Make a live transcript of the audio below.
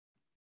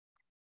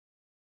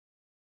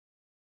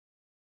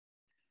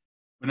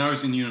When I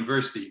was in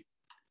university,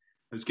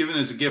 I was given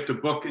as a gift a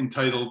book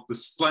entitled The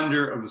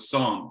Splendor of the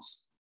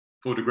Psalms,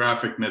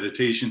 Photographic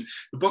Meditation.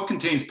 The book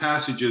contains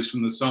passages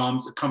from the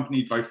Psalms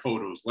accompanied by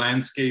photos,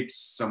 landscapes,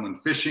 someone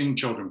fishing,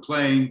 children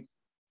playing,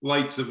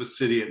 lights of a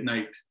city at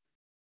night.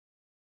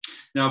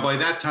 Now, by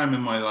that time in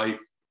my life,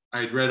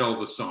 I had read all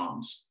the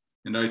Psalms,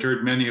 and I'd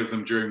heard many of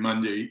them during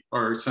Monday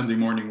or Sunday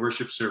morning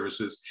worship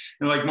services.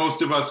 And like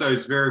most of us, I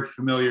was very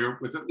familiar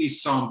with at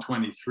least Psalm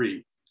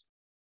 23.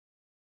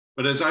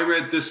 But as I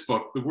read this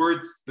book, the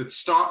words that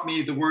stopped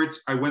me, the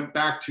words I went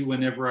back to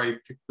whenever I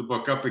picked the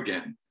book up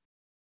again,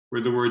 were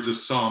the words of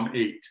Psalm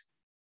 8.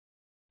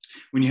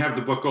 When you have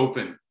the book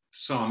open,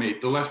 Psalm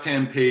 8, the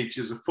left-hand page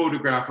is a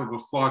photograph of a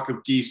flock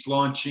of geese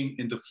launching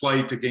into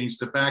flight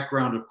against a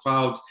background of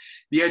clouds,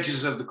 the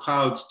edges of the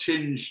clouds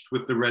tinged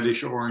with the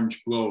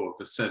reddish-orange glow of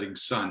the setting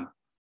sun.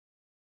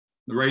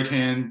 The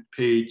right-hand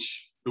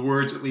page, the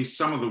words, at least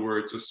some of the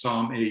words of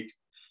Psalm 8,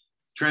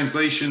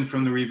 translation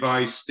from the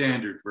Revised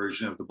Standard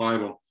Version of the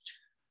Bible.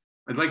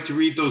 I'd like to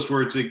read those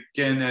words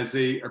again as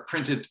they are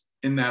printed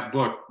in that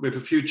book with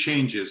a few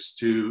changes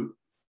to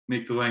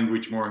make the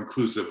language more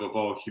inclusive of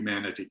all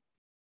humanity.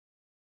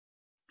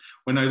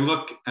 When I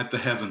look at the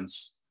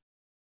heavens,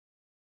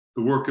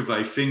 the work of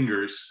thy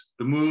fingers,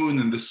 the moon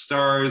and the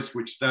stars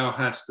which thou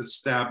hast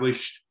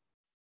established,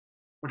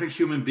 what are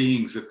human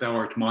beings that thou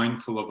art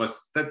mindful of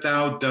us, that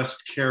thou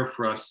dost care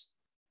for us,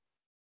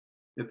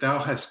 that thou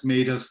hast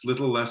made us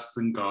little less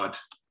than God,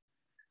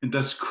 and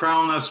dost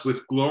crown us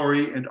with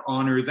glory and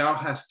honor. Thou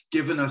hast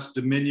given us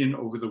dominion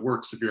over the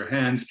works of your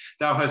hands.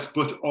 Thou hast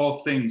put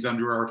all things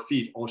under our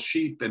feet, all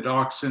sheep and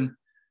oxen,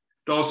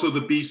 and also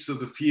the beasts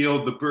of the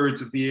field, the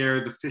birds of the air,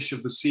 the fish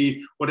of the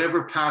sea,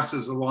 whatever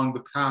passes along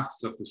the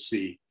paths of the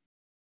sea.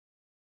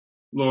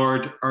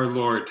 Lord, our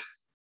Lord,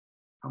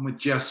 how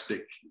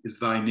majestic is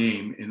thy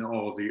name in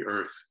all the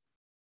earth.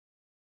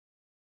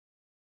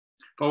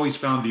 I've always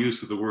found the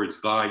use of the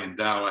words thy and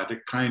thou add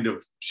a kind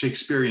of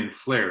Shakespearean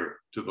flair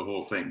to the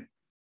whole thing.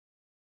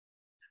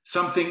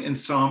 Something in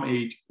Psalm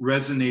 8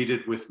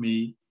 resonated with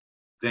me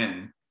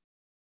then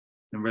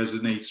and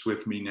resonates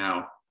with me now.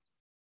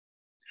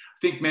 I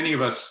think many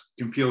of us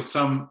can feel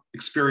some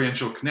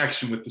experiential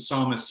connection with the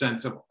psalmist's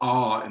sense of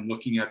awe in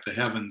looking at the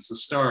heavens, the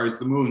stars,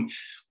 the moon.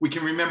 We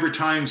can remember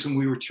times when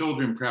we were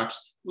children,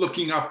 perhaps,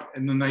 looking up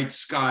in the night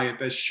sky at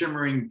that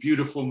shimmering,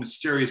 beautiful,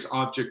 mysterious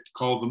object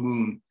called the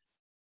moon.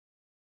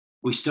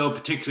 We still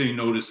particularly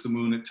notice the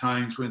moon at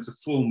times when it's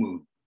a full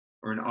moon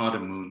or an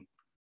autumn moon.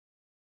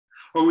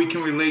 Or we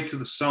can relate to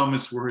the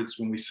psalmist's words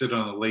when we sit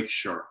on a lake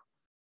shore,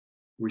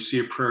 we see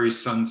a prairie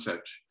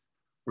sunset,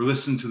 or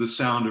listen to the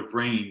sound of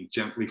rain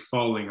gently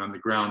falling on the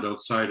ground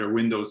outside our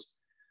windows.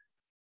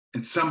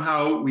 And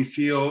somehow we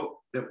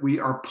feel that we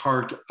are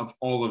part of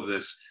all of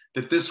this,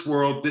 that this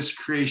world, this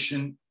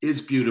creation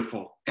is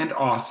beautiful and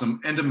awesome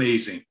and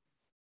amazing.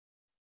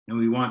 And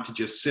we want to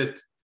just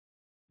sit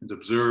and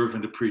observe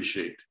and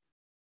appreciate.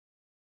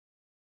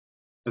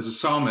 As a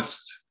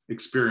psalmist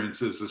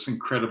experiences this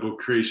incredible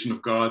creation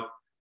of God,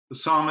 the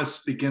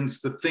psalmist begins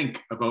to think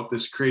about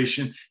this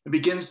creation and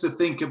begins to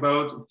think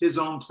about his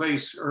own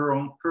place, her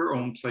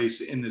own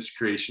place in this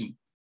creation.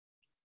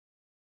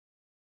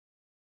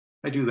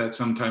 I do that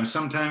sometimes.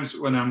 Sometimes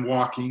when I'm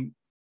walking,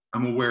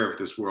 I'm aware of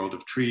this world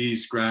of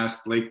trees,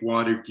 grass, lake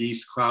water,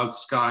 geese, clouds,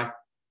 sky.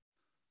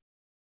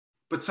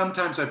 But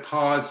sometimes I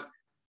pause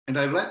and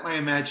I let my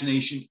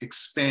imagination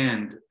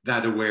expand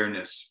that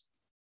awareness,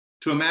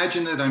 to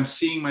imagine that I'm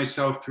seeing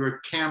myself through a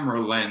camera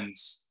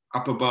lens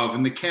up above,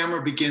 and the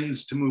camera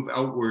begins to move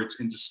outwards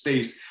into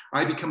space.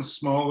 I become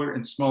smaller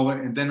and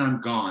smaller, and then I'm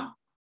gone.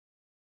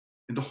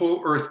 And the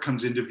whole Earth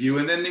comes into view,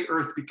 and then the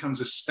Earth becomes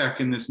a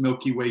speck in this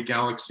Milky Way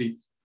galaxy.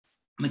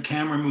 And the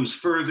camera moves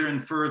further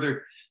and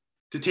further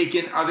to take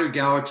in other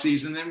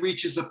galaxies, and then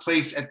reaches a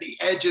place at the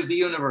edge of the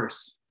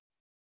universe.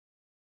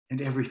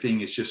 And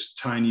everything is just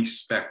tiny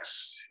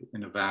specks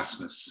in a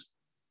vastness.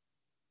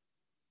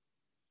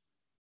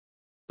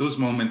 Those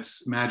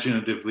moments,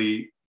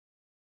 imaginatively,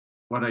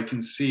 what I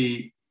can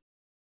see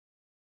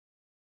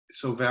is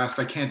so vast,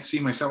 I can't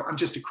see myself. I'm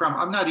just a crumb.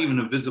 I'm not even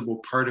a visible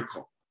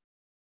particle.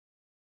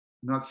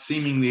 I'm not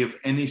seemingly of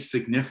any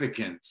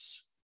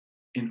significance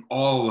in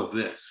all of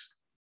this.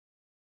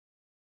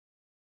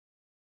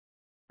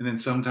 And then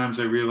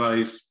sometimes I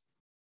realize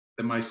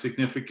that my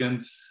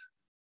significance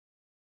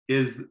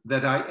is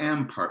that I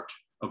am part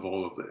of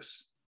all of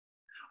this.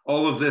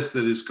 All of this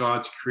that is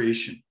God's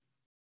creation.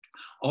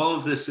 All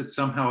of this that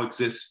somehow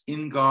exists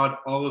in God,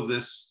 all of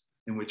this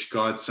in which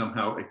God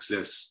somehow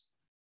exists.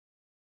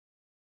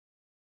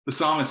 The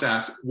psalmist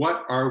asks,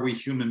 what are we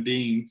human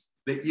beings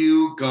that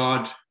you,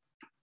 God,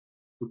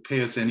 would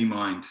pay us any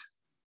mind?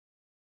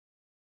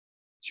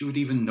 That you would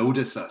even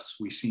notice us.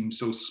 We seem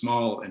so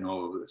small in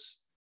all of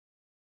this.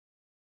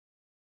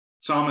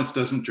 The psalmist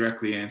doesn't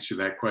directly answer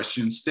that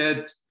question.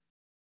 Instead,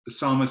 the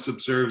psalmist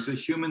observes that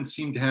humans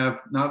seem to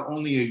have not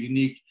only a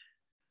unique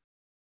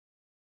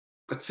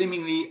but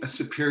seemingly a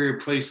superior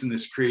place in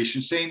this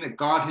creation, saying that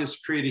God has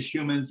created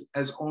humans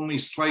as only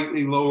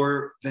slightly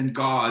lower than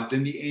God,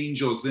 than the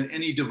angels, than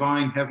any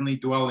divine heavenly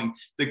dwelling,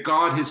 that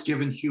God has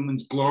given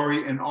humans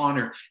glory and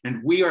honor,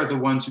 and we are the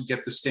ones who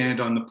get to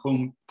stand on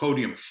the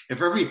podium.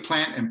 If every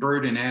plant and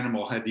bird and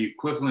animal had the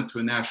equivalent to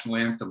a national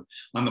anthem,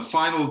 on the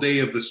final day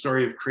of the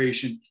story of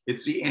creation,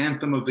 it's the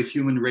anthem of the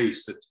human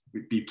race that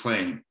would be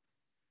playing,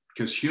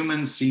 because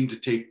humans seem to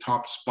take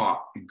top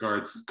spot in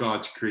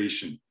God's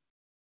creation.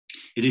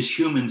 It is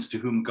humans to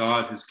whom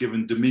God has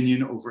given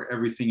dominion over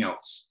everything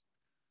else,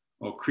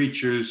 all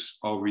creatures,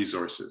 all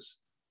resources.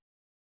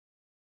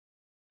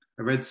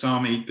 I read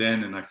Psalm 8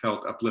 then, and I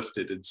felt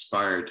uplifted,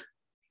 inspired.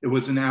 It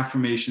was an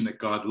affirmation that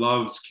God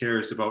loves,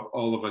 cares about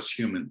all of us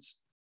humans.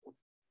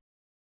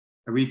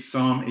 I read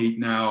Psalm 8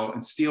 now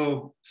and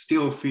still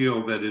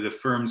feel that it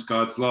affirms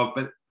God's love,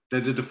 but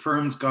that it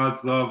affirms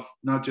God's love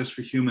not just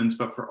for humans,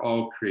 but for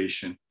all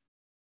creation.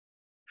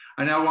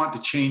 I now want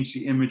to change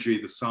the imagery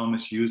the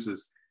psalmist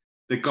uses,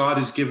 that God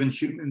has given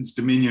humans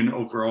dominion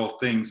over all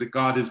things, that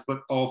God has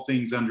put all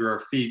things under our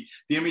feet.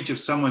 The image of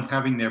someone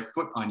having their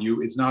foot on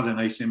you is not a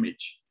nice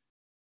image.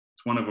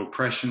 It's one of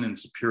oppression and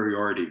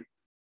superiority.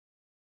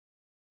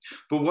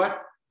 But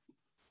what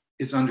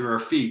is under our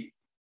feet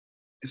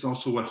is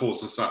also what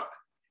holds us up.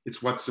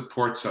 It's what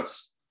supports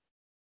us.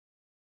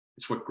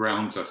 It's what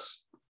grounds us.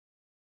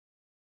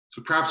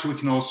 So perhaps we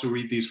can also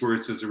read these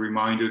words as a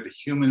reminder that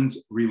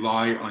humans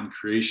rely on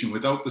creation.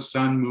 Without the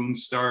sun, moon,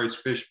 stars,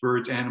 fish,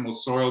 birds,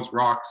 animals, soils,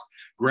 rocks,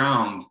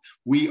 ground,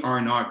 we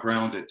are not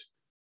grounded.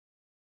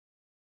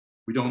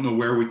 We don't know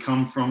where we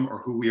come from or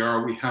who we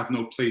are. We have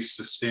no place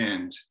to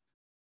stand.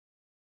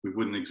 We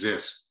wouldn't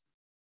exist.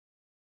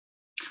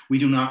 We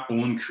do not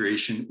own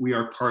creation. We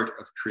are part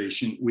of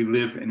creation. We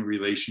live in a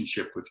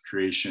relationship with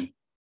creation.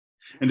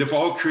 And if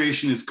all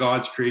creation is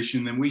God's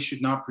creation, then we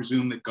should not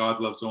presume that God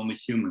loves only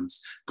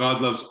humans. God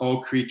loves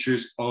all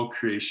creatures, all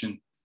creation.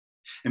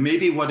 And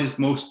maybe what is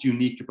most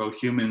unique about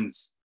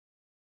humans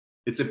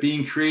is that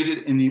being created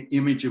in the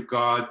image of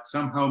God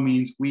somehow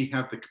means we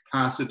have the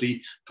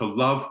capacity to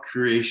love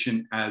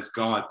creation as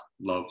God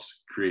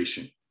loves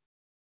creation.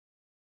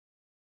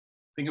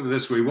 Think of it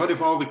this way. What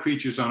if all the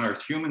creatures on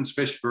earth, humans,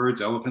 fish,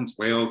 birds, elephants,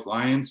 whales,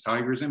 lions,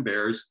 tigers, and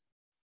bears,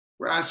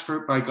 were asked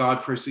by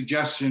God for a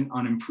suggestion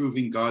on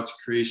improving God's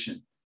creation?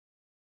 It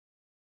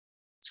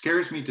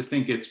scares me to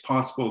think it's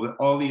possible that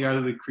all the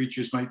other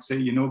creatures might say,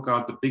 you know,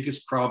 God, the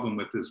biggest problem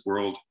with this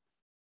world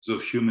is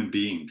those human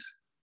beings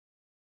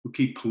who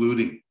keep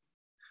polluting,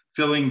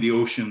 filling the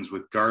oceans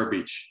with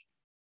garbage,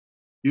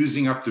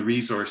 using up the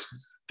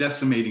resources,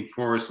 decimating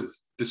forests,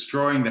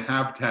 destroying the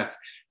habitats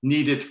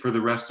needed for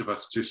the rest of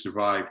us to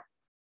survive.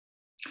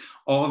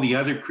 All the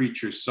other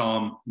creatures,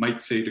 Psalm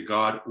might say to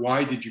God,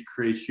 why did you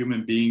create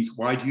human beings?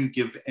 Why do you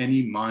give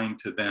any mind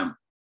to them?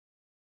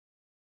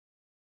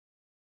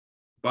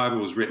 The Bible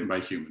was written by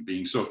human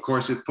beings, so of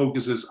course it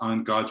focuses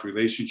on God's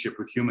relationship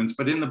with humans.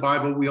 But in the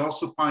Bible, we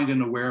also find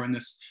an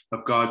awareness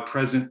of God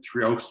present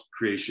throughout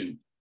creation.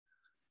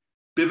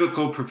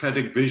 Biblical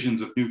prophetic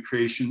visions of new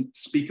creation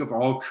speak of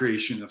all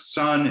creation, of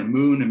sun and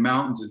moon and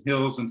mountains and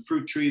hills and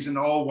fruit trees and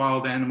all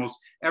wild animals,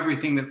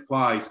 everything that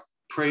flies,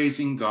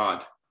 praising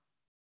God.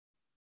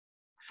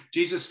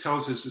 Jesus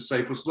tells his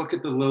disciples, look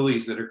at the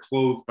lilies that are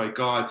clothed by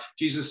God.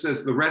 Jesus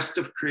says the rest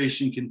of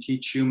creation can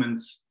teach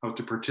humans how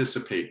to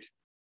participate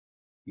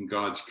in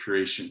God's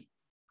creation.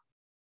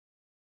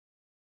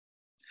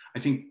 I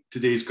think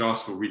today's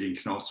gospel reading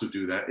can also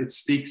do that. It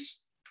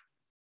speaks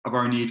of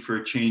our need for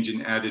a change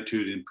in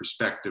attitude and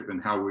perspective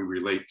and how we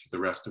relate to the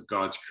rest of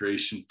God's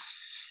creation. In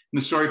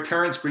the story,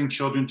 parents bring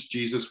children to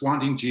Jesus,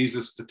 wanting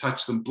Jesus to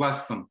touch them,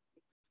 bless them.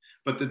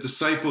 But the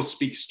disciples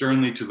speak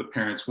sternly to the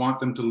parents, want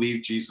them to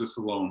leave Jesus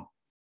alone.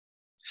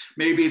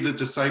 Maybe the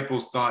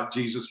disciples thought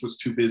Jesus was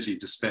too busy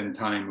to spend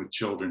time with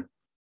children.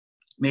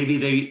 Maybe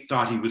they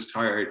thought he was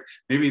tired.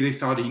 Maybe they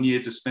thought he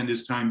needed to spend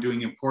his time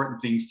doing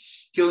important things,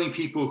 healing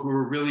people who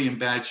were really in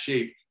bad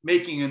shape,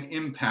 making an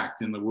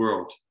impact in the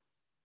world.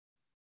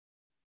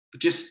 But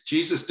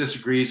Jesus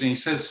disagrees, and he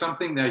says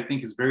something that I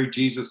think is very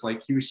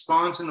Jesus-like. He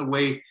responds in a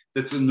way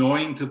that's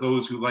annoying to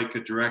those who like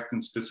a direct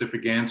and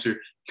specific answer,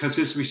 because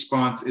his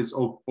response is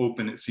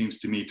open, it seems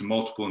to me, to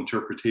multiple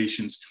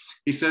interpretations.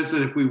 He says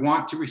that if we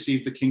want to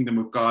receive the kingdom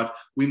of God,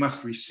 we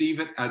must receive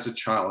it as a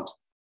child.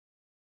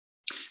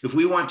 If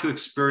we want to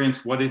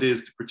experience what it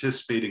is to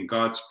participate in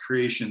God's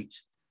creation,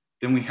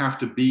 then we have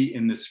to be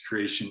in this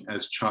creation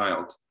as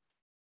child.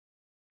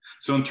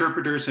 So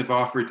interpreters have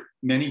offered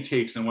many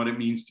takes on what it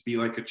means to be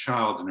like a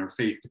child in our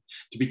faith,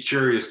 to be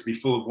curious, to be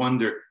full of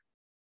wonder,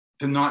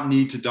 to not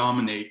need to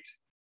dominate,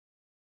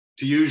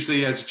 to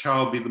usually as a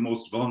child be the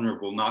most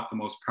vulnerable, not the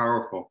most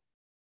powerful.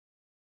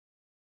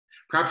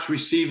 Perhaps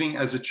receiving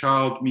as a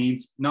child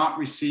means not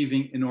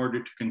receiving in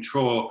order to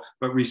control,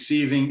 but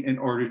receiving in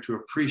order to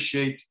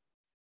appreciate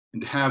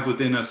and to have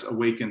within us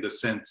awakened a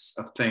sense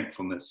of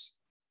thankfulness.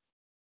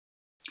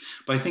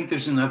 But I think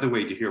there's another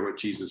way to hear what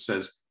Jesus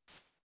says.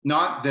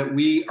 Not that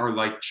we are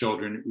like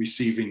children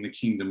receiving the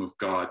kingdom of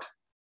God,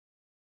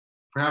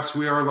 Perhaps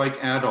we are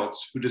like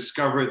adults who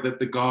discover that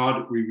the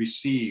God we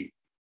receive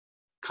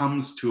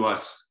comes to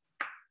us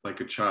like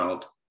a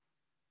child.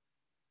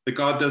 That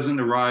God doesn't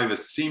arrive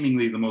as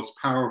seemingly the most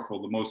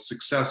powerful, the most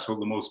successful,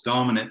 the most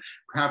dominant.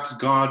 Perhaps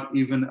God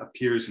even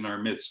appears in our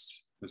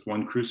midst as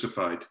one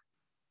crucified.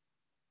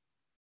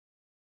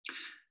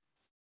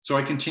 So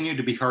I continue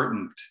to be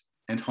heartened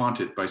and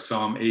haunted by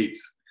Psalm 8.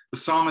 The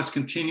psalmist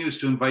continues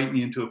to invite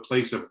me into a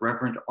place of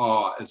reverent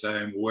awe as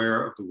I am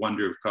aware of the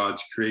wonder of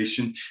God's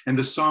creation. And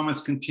the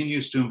psalmist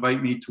continues to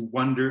invite me to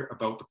wonder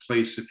about the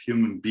place of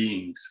human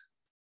beings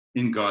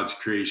in God's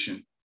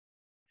creation,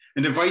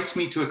 and invites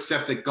me to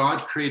accept that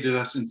God created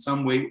us in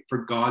some way for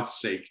God's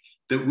sake,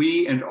 that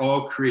we and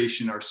all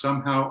creation are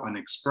somehow an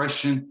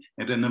expression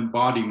and an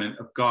embodiment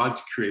of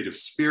God's creative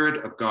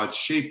spirit, of God's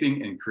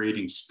shaping and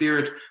creating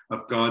spirit,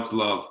 of God's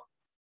love.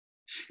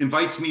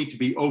 Invites me to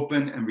be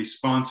open and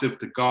responsive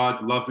to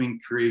God loving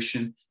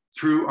creation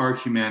through our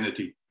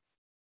humanity.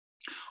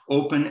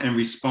 Open and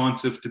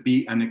responsive to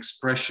be an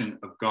expression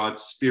of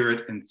God's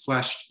spirit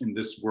enfleshed in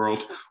this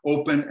world.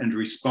 Open and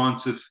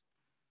responsive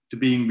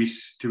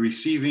to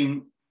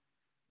receiving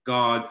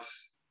God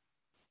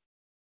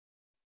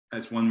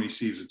as one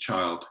receives a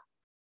child.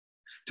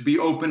 To be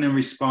open and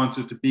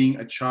responsive to being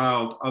a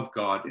child of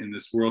God in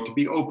this world. To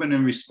be open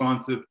and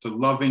responsive to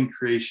loving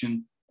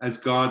creation as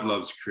God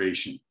loves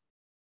creation.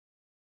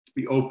 To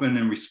be open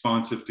and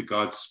responsive to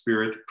God's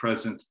spirit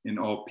present in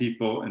all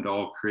people and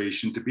all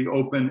creation. To be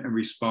open and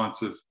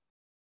responsive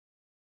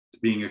to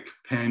being a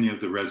companion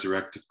of the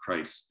resurrected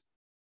Christ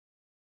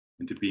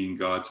and to being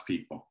God's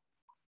people.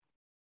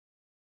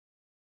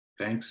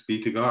 Thanks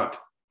be to God.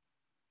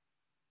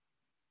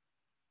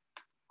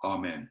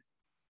 Amen.